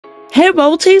Hey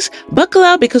royalties, buckle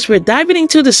up because we're diving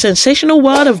into the sensational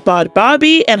world of Bhad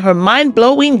Bhabie and her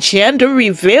mind-blowing gender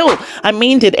reveal. I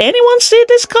mean, did anyone see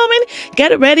this coming?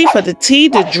 Get ready for the tea,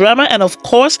 the drama, and of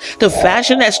course, the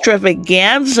fashion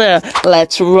extravaganza.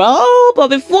 Let's roll! But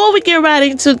before we get right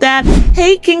into that,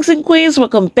 hey kings and queens,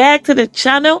 welcome back to the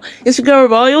channel. It's your girl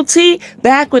Royalty,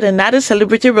 back with another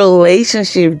celebrity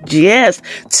relationship. Yes,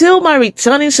 to my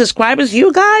returning subscribers,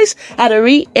 you guys are the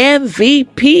real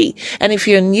MVP. And if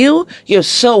you're new, you're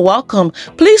so welcome.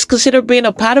 Please consider being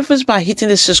a part of us by hitting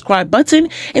the subscribe button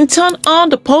and turn on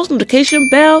the post notification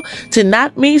bell to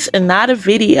not miss another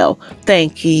video.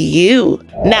 Thank you.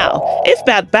 Now, if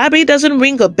Bhad Bhabie doesn't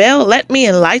ring a bell, let me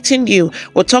enlighten you.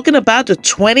 We're talking about the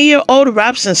 20-year-old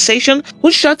rap sensation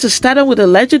who shot to stardom with the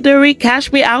legendary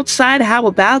Cash Me Outside. How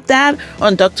about that?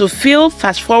 On Dr. Phil,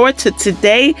 fast forward to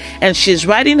today, and she's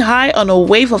riding high on a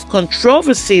wave of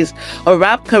controversies, a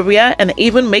rap career, and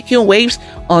even making waves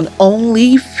on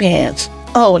OnlyFans.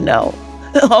 Oh no.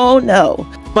 Oh no.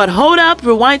 But hold up,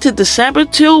 rewind to December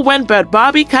 2 when Bhad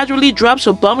Bhabie casually drops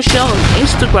a bombshell on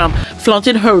Instagram,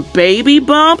 flaunting her baby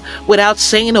bump without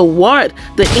saying a word.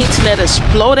 The internet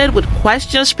exploded with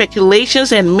questions,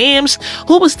 speculations, and memes.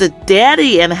 Who was the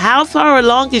daddy and how far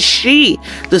along is she?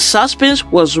 The suspense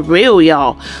was real,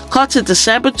 y'all. Cut to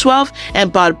December 12th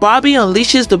and Bhad Bhabie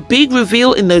unleashes the big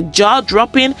reveal in the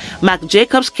jaw-dropping Marc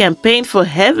Jacobs Campaign for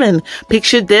Heaven.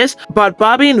 Picture this, Bhad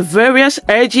Bhabie in various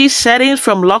edgy settings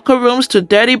from locker rooms to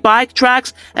dirty bike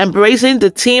tracks, embracing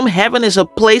the theme Heaven is a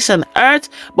place on earth.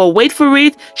 But wait for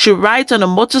it, she rides on a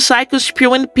motorcycle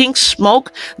spewing pink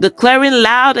smoke, declaring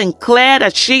loud and clear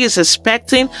that she is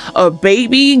expecting a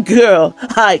baby girl.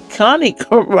 Iconic,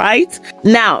 right?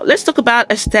 Now, let's talk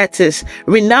about aesthetics.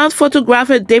 Renowned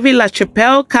photographer David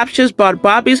LaChapelle captures Bhad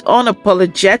Bhabie's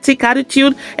unapologetic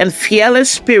attitude and fearless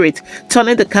spirit,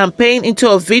 turning the campaign into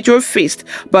a visual feast.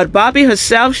 Bhad Bhabie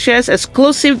herself shares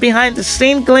exclusive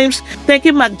behind-the-scenes glimpse,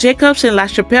 thanking Marc Jacobs and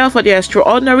LaChapelle for the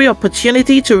extraordinary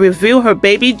opportunity to reveal her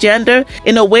baby gender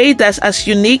in a way that's as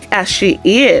unique as she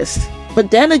is.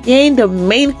 But then again, the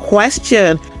main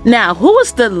question, now, who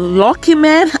is the lucky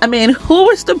man? I mean, who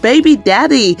is the baby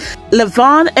daddy?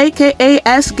 Vaughn, aka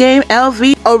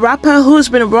𝕊𝕦𝕓𝕗𝕐, a rapper who's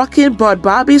been rocking Bhad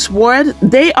Bhabie's world.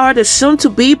 They are the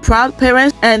soon-to-be proud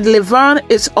parents, and Vaughn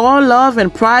is all love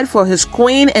and pride for his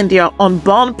queen and their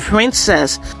unborn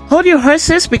princess. Hold your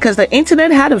horses because the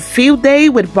internet had a field day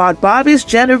with Bhad Bhabie's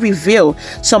gender reveal.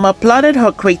 Some applauded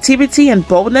her creativity and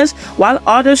boldness, while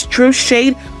others threw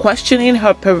shade, questioning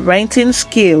her parenting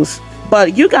skills.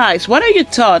 But you guys, what are your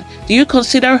thoughts? Do you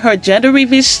consider her gender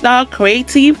reveal style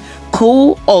creative,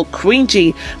 cool, or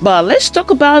cringy? But let's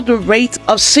talk about the rate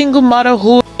of single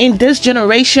motherhood in this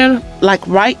generation, like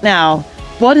right now,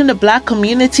 both in the black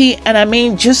community and I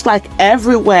mean just like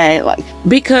everywhere. Like,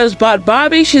 because Bhad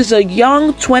Bhabie, she's a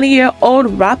young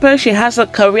 20-year-old rapper. She has a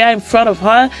career in front of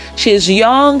her. She's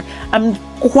young. I'm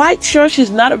quite sure she's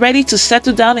not ready to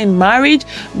settle down in marriage,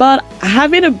 but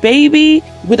having a baby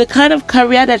with the kind of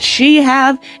career that she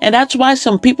have, and that's why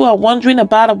some people are wondering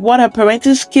about what her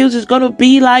parenting skills is going to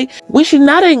be like. We should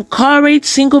not encourage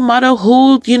single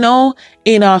motherhood, you know,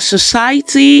 in our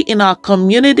society, in our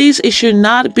communities. It should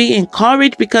not be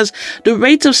encouraged because the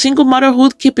rates of single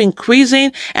motherhood keep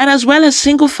increasing, and as well as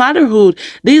single fatherhood.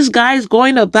 These guys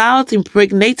going about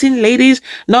impregnating ladies,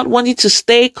 not wanting to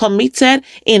stay committed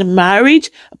in marriage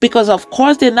because of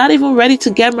course they're not even ready to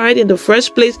get married in the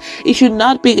first place. It should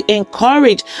not be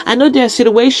encouraged. I know there are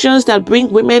situations that bring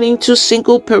women into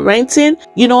single parenting,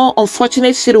 you know,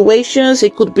 unfortunate situations.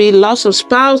 It could be loss of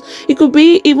spouse. It could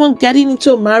be even getting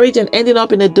into a marriage and ending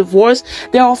up in a divorce.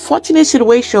 There are unfortunate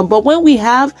situations, but when we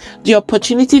have the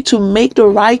opportunity to make the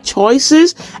right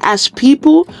choices as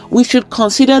people, we should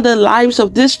consider the lives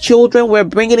of these children we're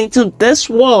bringing into this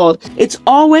world. It's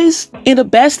always in the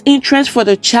best interest for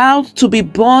the child to be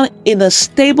born in a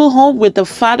stable home with the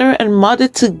father and mother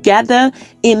together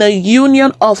in a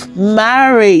union of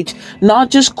marriage, not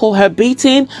just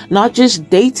cohabiting, not just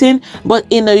dating, but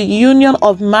in a union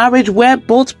of marriage where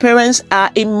both parents are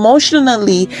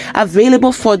emotionally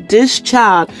available for this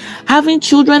child. Having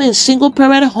children in single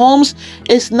parent homes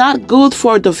is not good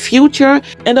for the future.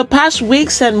 In the past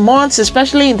weeks and months,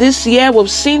 especially in this year,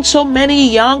 we've seen so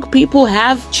many young people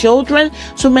have children,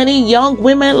 so many young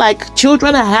women, like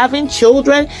children are having children.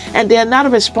 children, and they are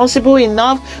not responsible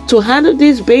enough to handle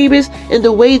these babies in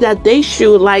the way that they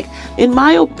should. Like, in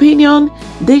my opinion,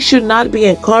 they should not be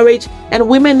encouraged, and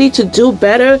women need to do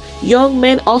better. Young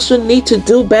men also need to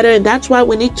do better, and that's why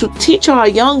we need to teach our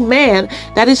young men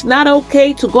that it's not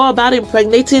okay to go about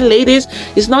impregnating ladies.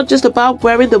 It's not just about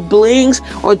wearing the blings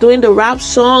or doing the rap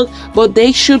song, but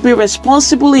they should be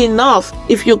responsible enough.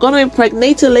 If you're going to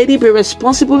impregnate a lady, be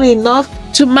responsible enough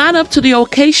to man up to the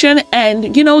occasion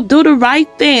and, you know, do the right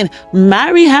thing.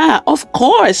 Marry her, of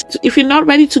course. If you're not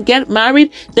ready to get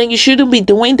married, then you shouldn't be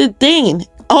doing the thing.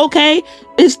 Okay?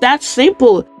 It's that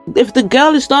simple. If the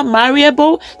girl is not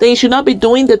marriable, then you should not be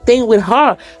doing the thing with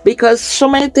her, because so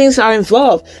many things are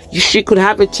involved. She could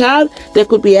have a child, there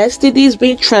could be STDs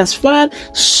being transferred,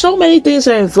 so many things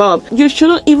are involved. You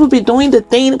shouldn't even be doing the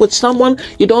thing with someone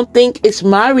you don't think is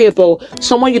marriable,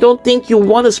 someone you don't think you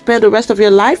want to spend the rest of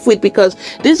your life with, because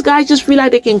these guys just feel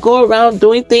like they can go around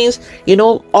doing things, you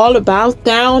know, all about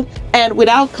town and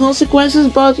without consequences.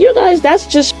 But you guys, that's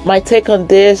just my take on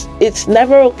this. It's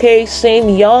never okay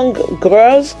seeing young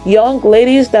girls, young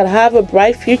ladies that have a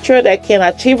bright future, that can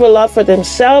achieve a lot for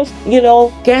themselves, you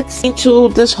know, get into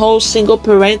this whole single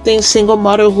parenting, single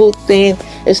motherhood thing.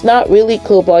 It's not really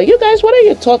cool. But you guys, what are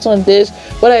your thoughts on this?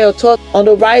 What are your thoughts on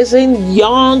the rising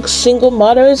young single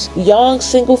mothers, young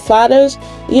single fathers,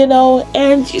 you know?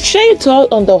 And share your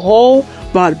thoughts on the whole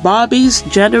Bhad Bhabie's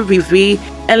gender reveal,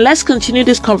 and let's continue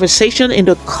this conversation in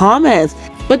the comments.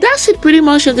 But that's it pretty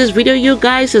much on this video, you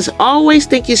guys. As always,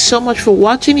 thank you so much for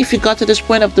watching. If you got to this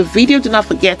point of the video, do not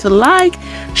forget to like,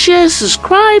 share,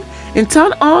 subscribe, and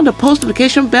turn on the post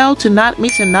notification bell to not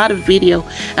miss another video.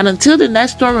 And until the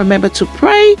next one, remember to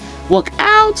pray, work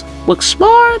out, work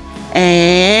smart,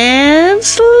 and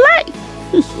slay.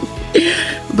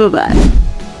 Bye-bye.